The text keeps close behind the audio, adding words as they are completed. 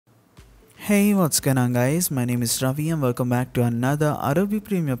Hey, what's going on guys? My name is Ravi and welcome back to another Adobe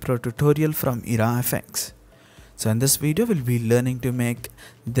Premiere Pro tutorial from iraFX. So in this video we'll be learning to make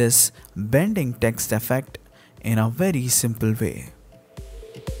this bending text effect in a very simple way.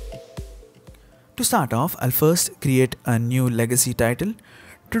 To start off, I'll first create a new legacy title.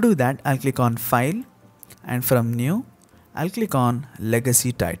 To do that, I'll click on File and from New, I'll click on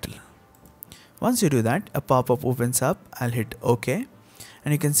Legacy Title. Once you do that, a pop-up opens up. I'll hit OK.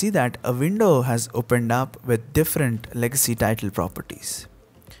 And you can see that a window has opened up with different legacy title properties.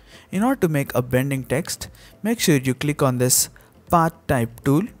 In order to make a bending text, make sure you click on this path type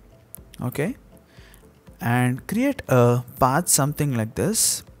tool, okay, and create a path something like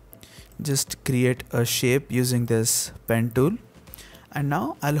this. Just create a shape using this pen tool. And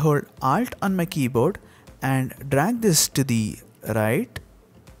now I'll hold Alt on my keyboard and drag this to the right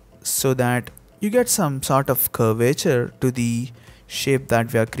so that you get some sort of curvature to the shape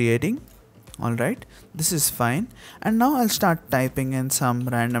that we are creating. Alright, this is fine. And now I'll start typing in some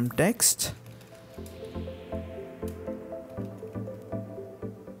random text.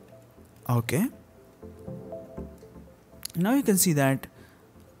 Okay. Now you can see that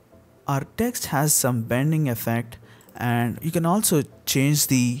our text has some bending effect, and you can also change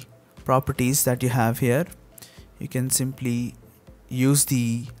the properties that you have here. You can simply use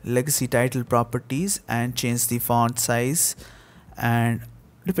the legacy title properties and change the font size, and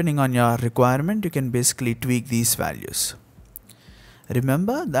depending on your requirement you can basically tweak these values.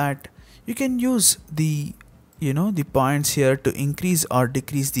 Remember that you can use the points here to increase or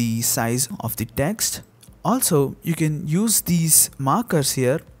decrease the size of the text. Also, you can use these markers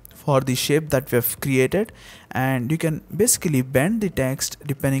here for the shape that we have created, and you can basically bend the text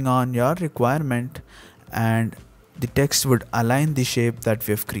depending on your requirement, and the text would align the shape that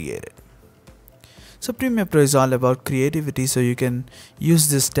we have created. So Premiere Pro is all about creativity, so you can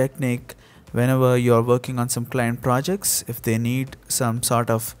use this technique whenever you're working on some client projects if they need some sort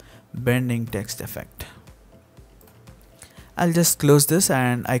of bending text effect. I'll just close this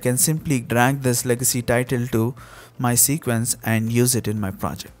and I can simply drag this legacy title to my sequence and use it in my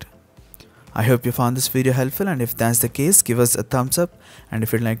project. I hope you found this video helpful, and if that's the case, give us a thumbs up. And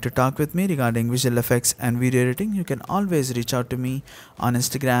if you'd like to talk with me regarding visual effects and video editing, you can always reach out to me on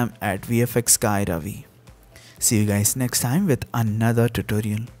Instagram at VFXGuyRavi. See you guys next time with another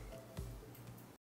tutorial.